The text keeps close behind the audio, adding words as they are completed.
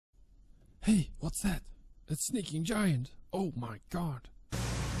Hey, what's that? That sneaking giant. Oh my god.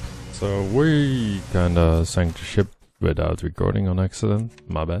 So we kinda sank the ship without recording on accident.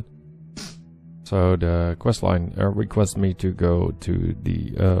 My bad. So the questline requests me to go to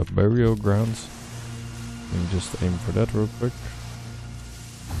the burial grounds. And just aim for that real quick.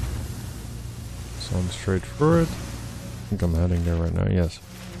 So I'm straight for it. I think I'm heading there right now, yes.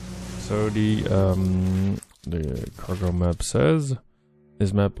 So the cargo map says,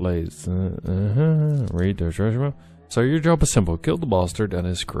 this map lays, read the treasure map. So your job is simple, kill the bastard and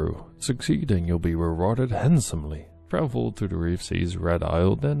his crew. Succeed and you'll be rewarded handsomely. Travel to the Reef Seas Red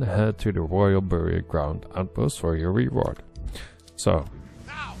Isle, then head to the Royal Burial Ground outpost for your reward. So,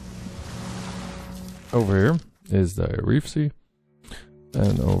 over here is the Reef Sea,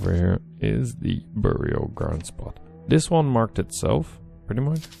 and over here is the burial ground spot. This one marked itself, pretty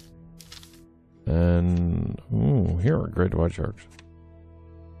much. And, ooh, here are great white sharks.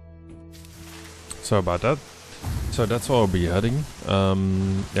 So about that. So that's where I'll be heading. Yeah,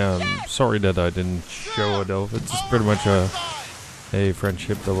 I'm sorry that I didn't show it off. It's just pretty much a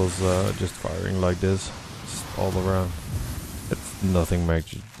friendship that was just firing like this, just all around. It's nothing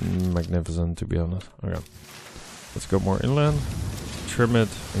magnificent, to be honest. Okay, let's go more inland, trim it,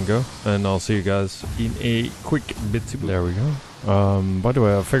 and go. And I'll see you guys in a quick bit. There we go. By the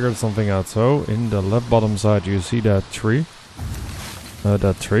way, I figured something out. So in the left bottom side, you see that tree.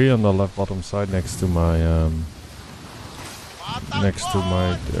 That tree on the left bottom side next to my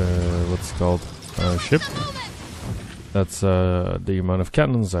what's it called, ship. That's the amount of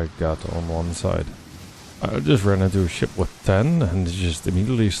cannons I got on one side. I just ran into a ship with 10 and it just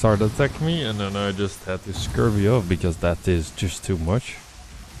immediately started attacking me, and then I just had to scurvy off because that is just too much.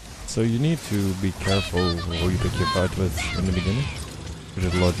 So you need to be careful who you pick your fight with in the beginning, which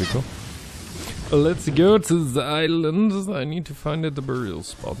is logical. Let's go to the island. I need to find the burial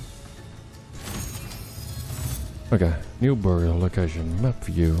spot. Okay, new burial location, map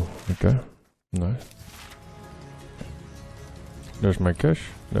view. Okay, nice. There's my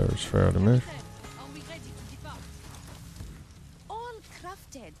cache. There's Faradimish. All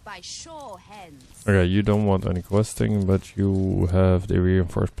crafted by shore hands. Okay, you don't want any questing, but you have the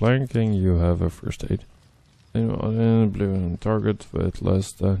reinforced planking. You have a first aid. Blue target with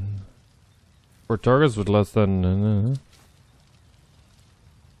less than. For targets with less than.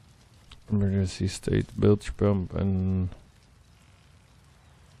 Emergency state, bilge pump, and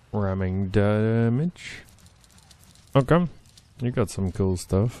ramming damage. Okay, you got some cool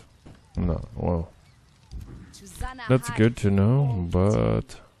stuff. No, well, that's good to know,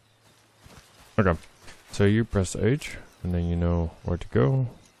 but okay. So you press H, and then you know where to go.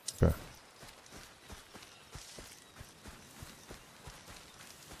 Okay.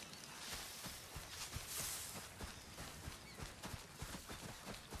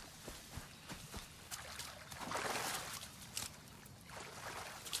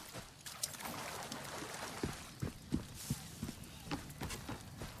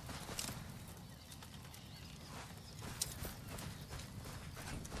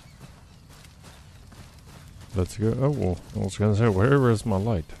 Let's go. Oh, well, I was gonna say, where is my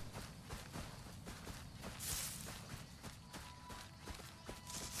light?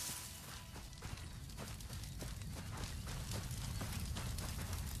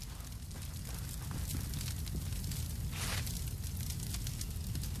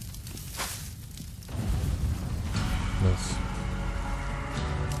 Nice.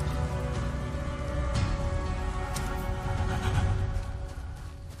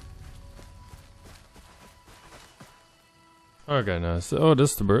 Okay, nice. Oh,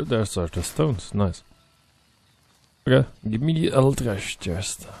 that's the bird. There's the stones. Nice. Okay, give me the Eldritch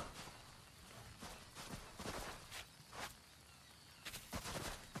chest.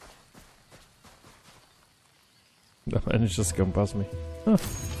 That man is just come past me. Huh.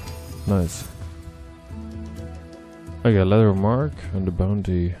 Nice. Okay, letter mark and the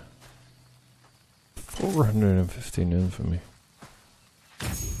bounty. 415 infamy.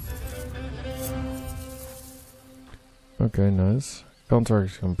 Okay, nice.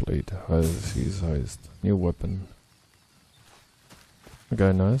 Contract complete. Seas heist. New weapon.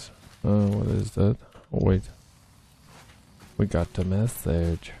 Okay, nice. What is that? Oh, wait. We got the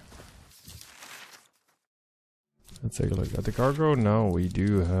message. Let's take a look at the cargo. Now we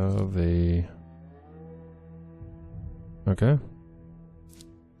do have a... Okay.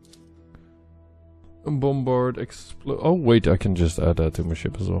 Bombard explode. Oh, wait, I can just add that to my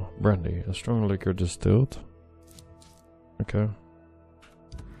ship as well. Brandy. A strong liquor distilled. Okay.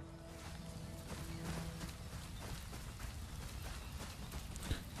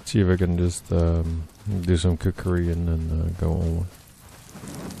 See if I can just do some cookery and then go on.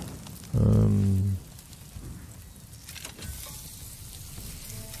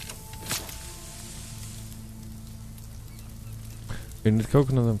 You need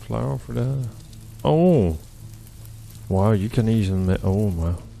coconut and flour for that. Oh, wow! You can even make. Oh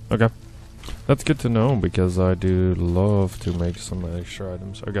wow. Okay, that's good to know because I do love to make some extra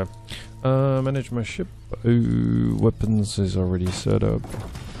items. Okay, manage my ship. Weapons is already set up.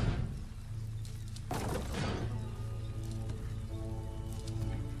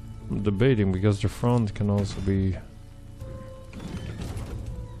 I'm debating because the front can also be.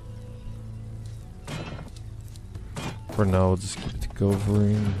 For now, I'll just keep it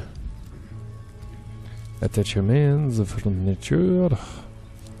covering. Attachments of furniture.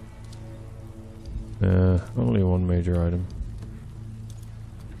 Only one major item.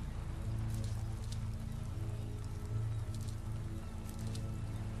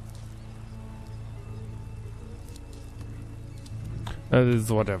 That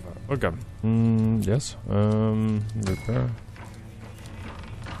is whatever. Okay. Yes. Repair.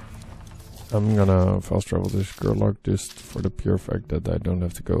 I'm gonna fast travel this Gerlach just for the pure fact that I don't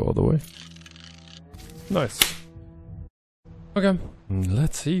have to go all the way. Nice. Okay.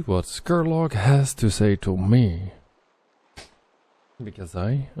 Let's see what Gerlach has to say to me. Because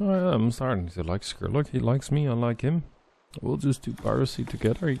I'm starting to like Gerlach. He likes me, I like him. We'll just do piracy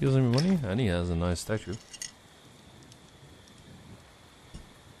together. He gives me money and he has a nice statue.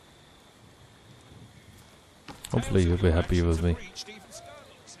 Hopefully he'll be happy with me.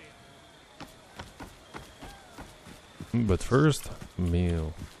 But first,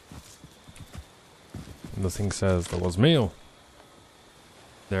 meal. Nothing says there was meal.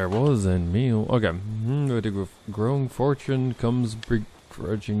 There was a meal. Okay. With a growing fortune comes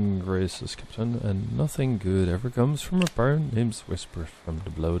begrudging graces, Captain, and nothing good ever comes from a parent named whispers from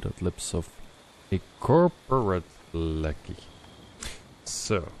the bloated lips of a corporate lackey.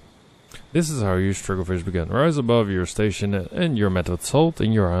 So, this is how your struggle phase began. Rise above your station and you're met with salt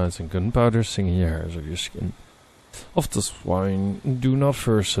in your eyes and gunpowder singing your hairs of your skin. Of the swine, do not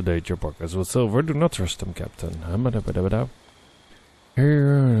first sedate your pockets with silver. Do not trust them, Captain.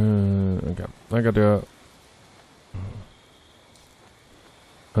 Here, okay. I got a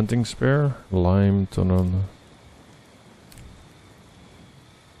hunting spear, lime, ton.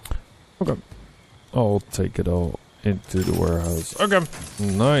 Okay, I'll take it all into the warehouse. Okay,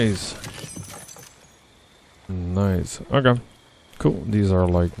 nice, nice. Okay, cool. These are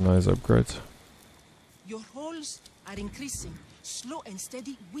like nice upgrades. Your hauls are increasing. Slow and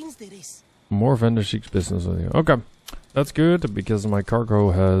steady wins the race. More vendor seeks business with you. Okay, that's good because my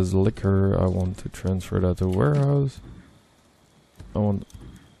cargo has liquor. I want to transfer that to warehouse. I want.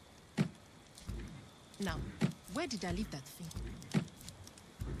 Now, where did I leave that thing?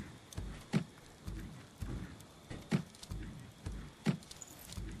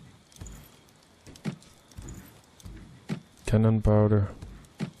 Cannon powder.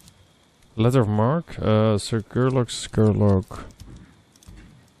 Letter of mark. Sir Gerlach.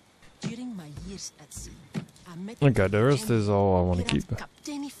 During my years at sea, I met Okay, the rest is all I want to keep.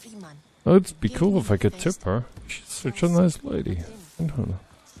 Oh, it'd be cool if I could tip her. She's such a nice lady. I don't know.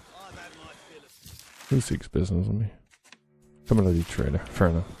 Who seeks business with me? Commodity trader. Fair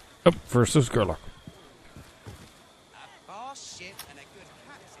enough. Up versus Gerlach.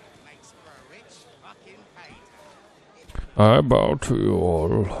 I bow to you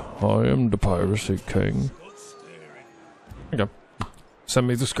all. I am the piracy king. Okay. Send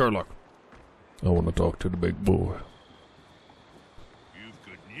me to Gerlach. I want to talk to the big boy. You've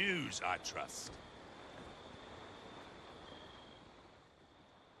good news, I trust.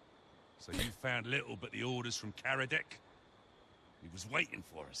 So you found little but the orders from Karadec? He was waiting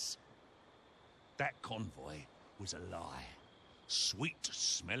for us. That convoy was a lie.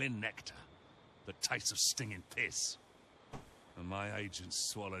 Sweet-smelling nectar. The taste of stinging piss. And my agents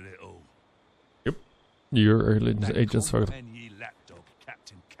swallowed it all. Yep. Your agents swallowed it. And ye lapdog,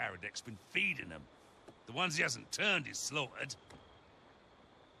 Captain Karadec's been feeding them. The ones he hasn't turned is slaughtered.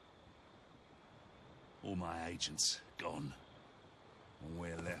 All my agents gone. And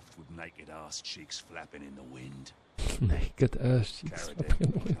we're left with naked ass cheeks flapping in the wind. Naked ass cheeks flapping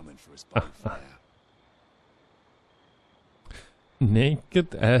in the wind. Coming for his bonfire.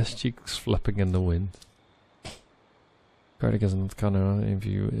 Naked ass cheeks flapping in the wind. Karadec isn't kind of in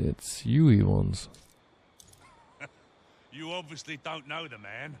view. It's you he wants. You obviously don't know the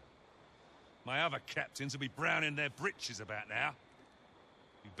man. My other captains will be browning their britches about now.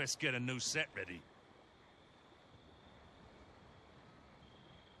 You best get a new set ready.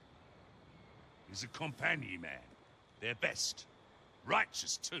 He's a companion man. Their best.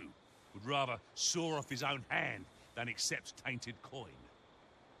 Righteous, too. Would rather saw off his own hand than accept tainted coin.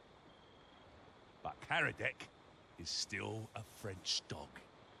 Caradec is still a French dog.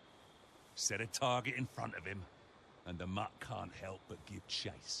 Set a target in front of him, and the mutt can't help but give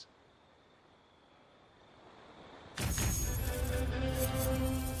chase.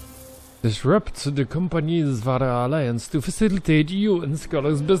 Disrupt the company's Vada alliance to facilitate you and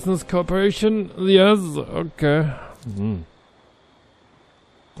Scholar's business cooperation. Yes, okay.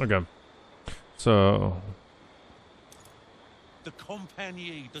 Okay. So... The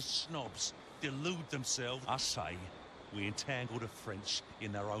compagnie, the snobs, delude themselves. I say, we entangle the French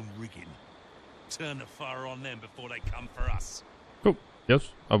in their own rigging. Turn the fire on them before they come for us. Oh, yes,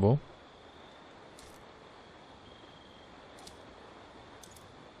 I will.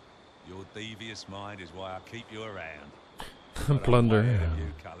 Your devious mind is why I keep you around. Plunder.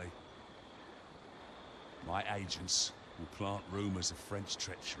 You, Cully. My agents will plant rumours of French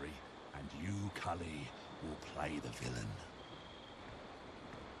treachery, and you, Cully, will play the villain.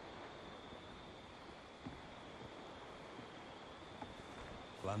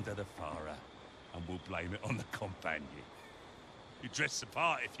 Plunder the Farah, and we'll blame it on the companion. You dress the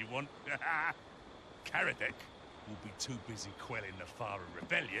part if you want. Caradec will be too busy quelling the Farah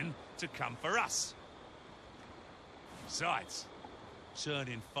rebellion to come for us. Besides,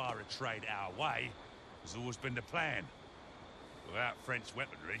 turning Farah trade our way has always been the plan. Without French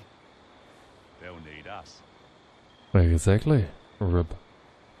weaponry, they'll need us. Exactly. Rub.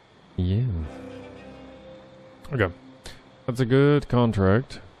 Yeah. Okay. That's a good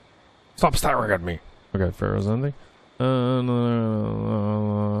contract. Stop staring at me. Okay, Pharaoh's ending.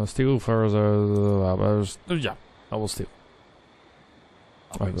 Steal Pharaoh's. Yeah, I will steal.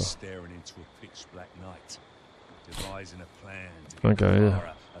 I've been staring into a pitch black night, devising a plan to get Okay,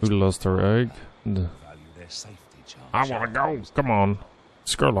 yeah. Who lost her egg? value their safety charge. I wanna go. Come on.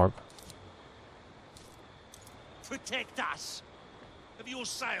 Skurlock. Protect us! Have your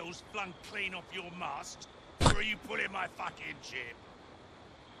sails flung clean off your mast? Or are you pulling my fucking ship?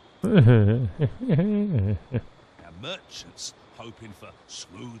 Now merchants, hoping for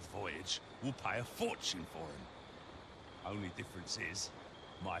smooth voyage, will pay a fortune for them. Only difference is,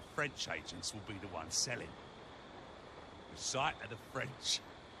 my French agents will be the ones selling. The sight of the French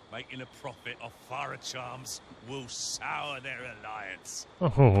making a profit off Farah charms will sour their alliance.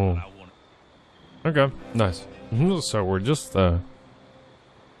 Oh. Okay, nice. So we're just,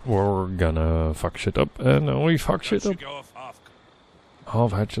 we're gonna fuck shit up, and we fuck shit up.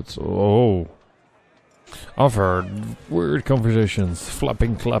 Half hatchets. Oh. I've heard weird conversations,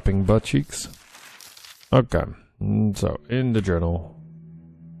 flapping, clapping butt cheeks. Okay, so in the journal.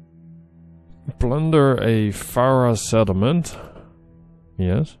 Plunder a Farah settlement.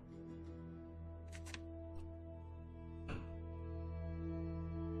 Yes.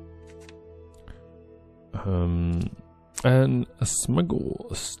 And smuggle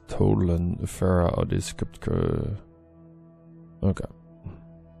a stolen Farah or this okay.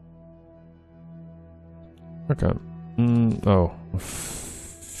 Okay. Oh.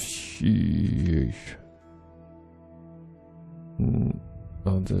 Sheesh.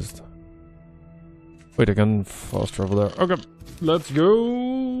 I'll just wait, I can fast travel there. Okay, let's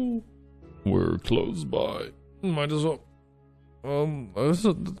go. We're close by. Might as well.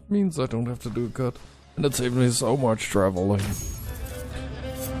 That means I don't have to do a cut. And it saves me so much traveling.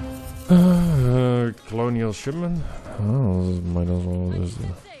 Colonial shipment? Oh, might as well just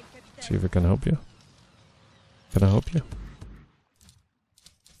see if I can help you. Can I help you?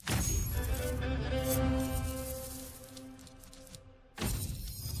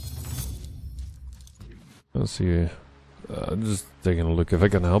 Let's see. Just taking a look if I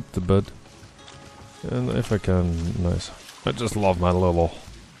can help the bud. And if I can, nice. I just love my little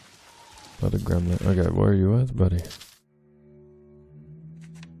gremlin. Okay, where are you at, buddy?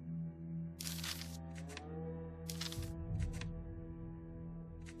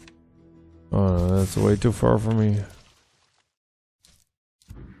 Oh no, that's way too far for me.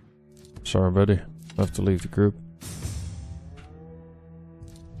 Sorry, buddy. I have to leave the group.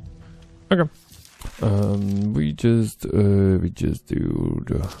 Okay. We just do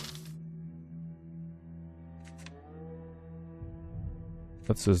the.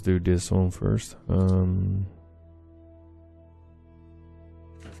 Let's just do this one first.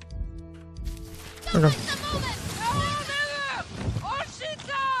 Okay.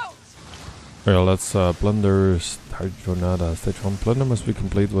 Yeah, let's plunder Stage Jornada. Stage 1 plunder must be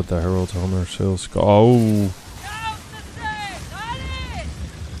complete with the Herald Honor Sales. Oh!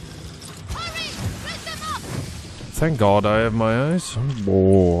 Thank God I have my eyes.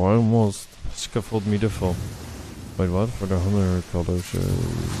 Oh, I almost scuffled me to fall. Wait, what? For the Honor colors.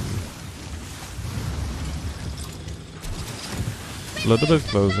 A little bit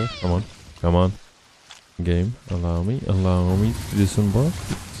closer. Come on. Come on. Game, allow me to disembark.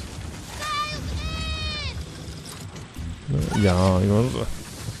 Yeah, he was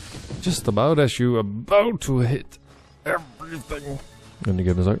just about as you about to hit everything. And the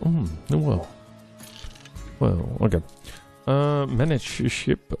game is like, well, okay. Manage a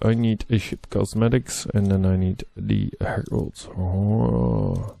ship. I need a ship cosmetics, and then I need the heralds.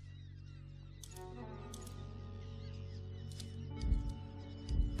 Oh.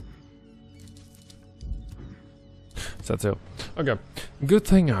 Set sail. Okay. Good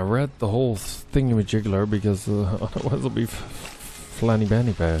thing I read the whole thingamajigler, because otherwise it'll be flanny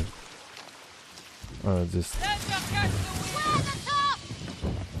banny bad. Just.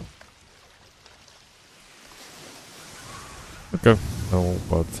 Okay. No,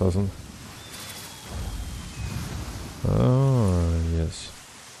 but it doesn't. Oh, yes.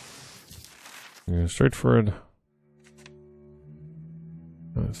 Go straight for it.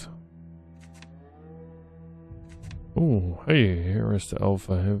 Nice. Oh, hey, here is the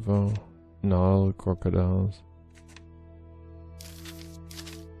alpha hippo. Nile crocodiles.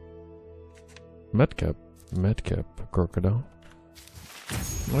 Medcap crocodile.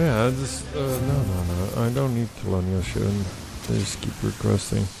 Oh yeah, I just, no, I don't need colonial shit. I just keep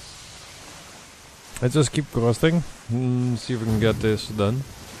requesting. I just keep questing. See if we can get this done.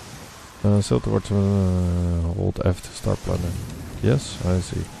 Sail towards, hold F to start planning. Yes, I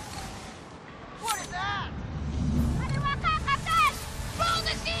see.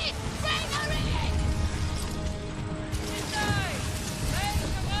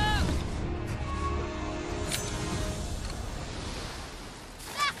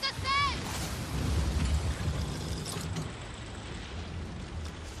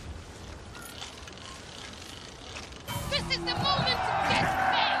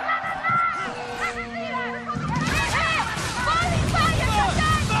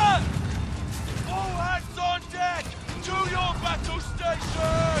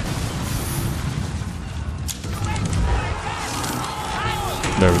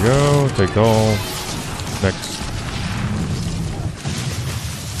 There we go, take all. Next.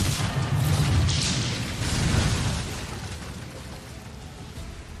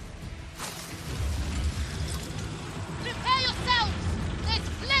 Prepare yourselves! There's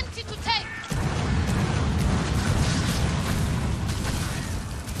plenty to take!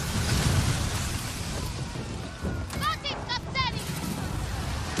 Nothing, Captain!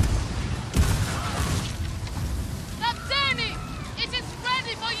 Captain! It is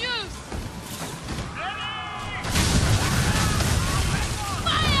ready for use!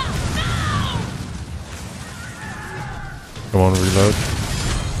 Fire! Now! Come on, reload.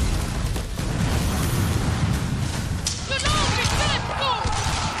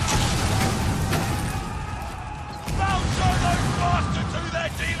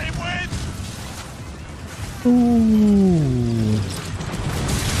 Ooh.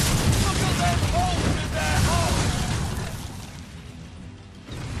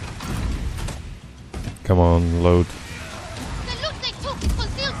 Come on, load. The loot they took is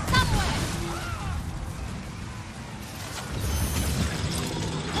concealed somewhere!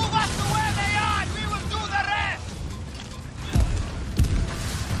 Move us to where they are, we will do the rest!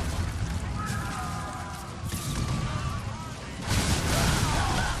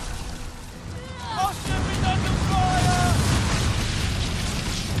 Our ship is under fire!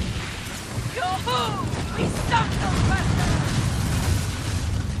 Yoo-hoo! We stuck those bastards!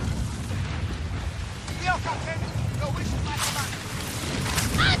 Leo, Captain! Go wish you might come back!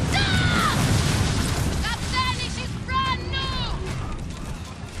 Attack! That vanish is brand new!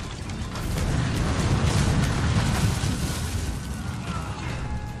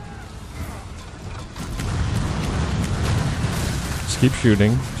 Just keep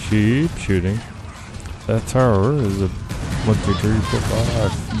shooting. Keep shooting. That tower is a 1, 2, 3, 4,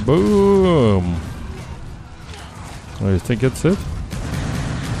 5. Boom! Oh, you think it's it?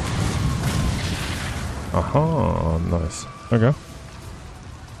 Aha, nice. Okay.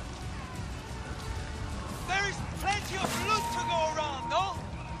 There is plenty of loot to go around, no?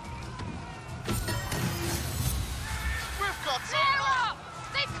 We've got Sarah!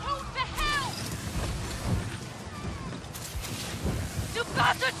 They called for help! To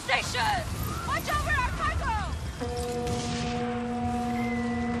Gothard Station! Watch over our cargo!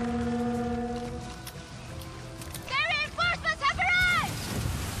 Their reinforcements have arrived!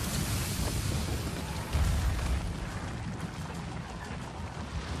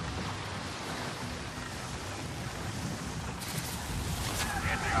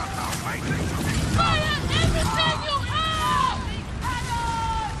 Fire everything you have!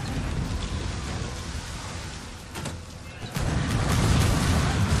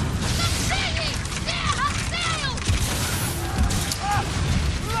 Stop training!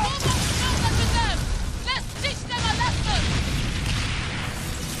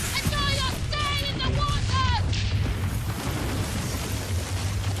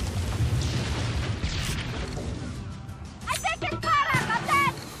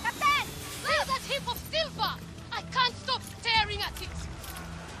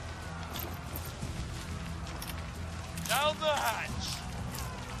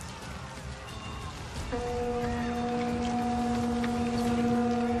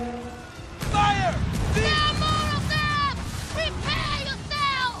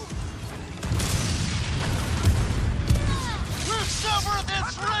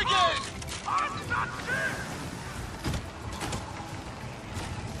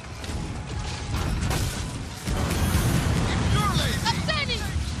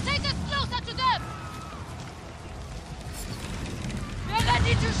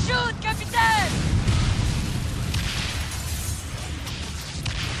 shoot, Captain!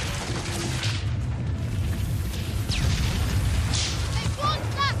 They won't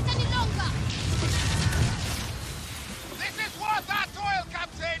last any longer! This is water oil,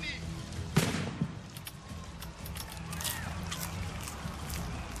 Captaini!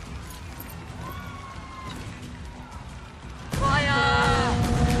 Fire!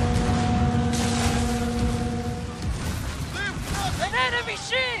 An enemy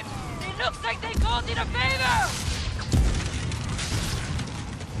ship! It looks like they called in a favor!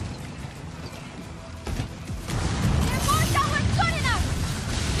 Their war tower's good enough!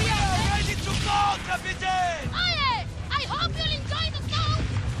 We are ready to go, Captain! Aye! I hope you'll enjoy the show!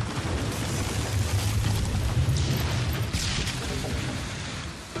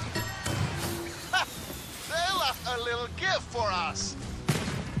 They left a little gift for us.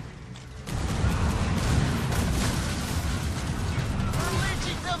 We're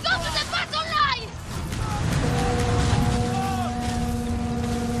reaching them. Go to the battle line!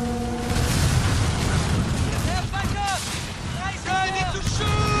 They're back up! Ready to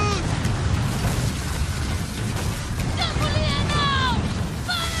shoot! Carefully now!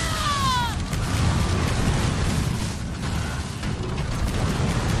 Fire!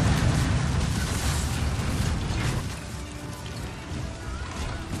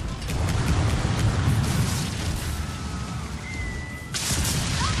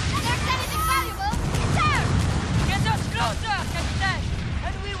 There's anything valuable? It's there! Get us closer, Captain!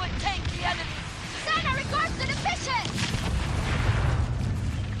 And we will take the enemy! Send our regards to the mission!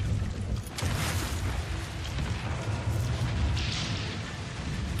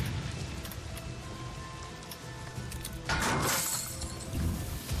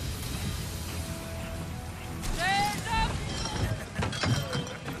 Stand up!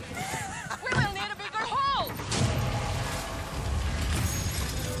 We will need a bigger hole!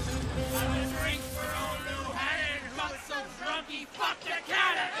 Drink for old Lou Hannon, who's so drunk he fucked a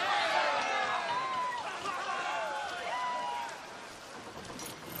cannon!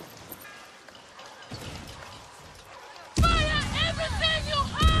 Fire everything you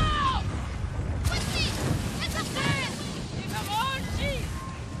have! Quickly! Get up there! Come on, Chief!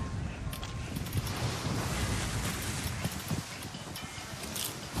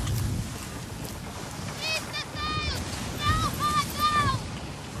 Seize the sails! Now, hard now!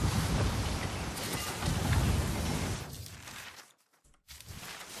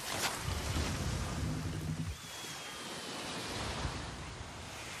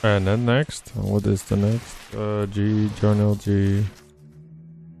 And then next, what is the next? G, journal G.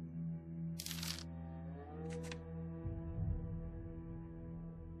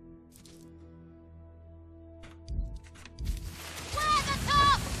 We're at the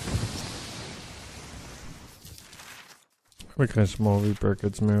top! Heb ik geen small repair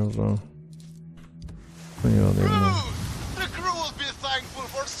kits meer of zo? Ja, die hebben we. The crew will be thankful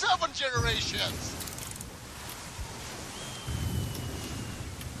for 7 generations!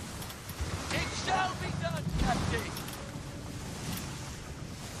 It shall be done, Captain!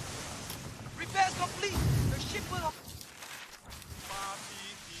 Repairs complete! The ship will...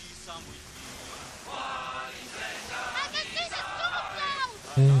 I can see the storm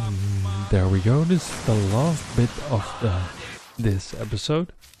clouds! And there we go. This is the last bit of this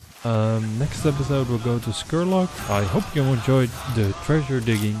episode. Next episode we'll go to Skurlock. I hope you enjoyed the treasure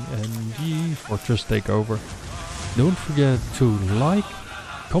digging and the fortress takeover. Don't forget to like,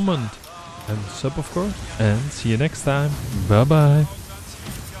 comment and sub of course. And see you next time. Bye bye.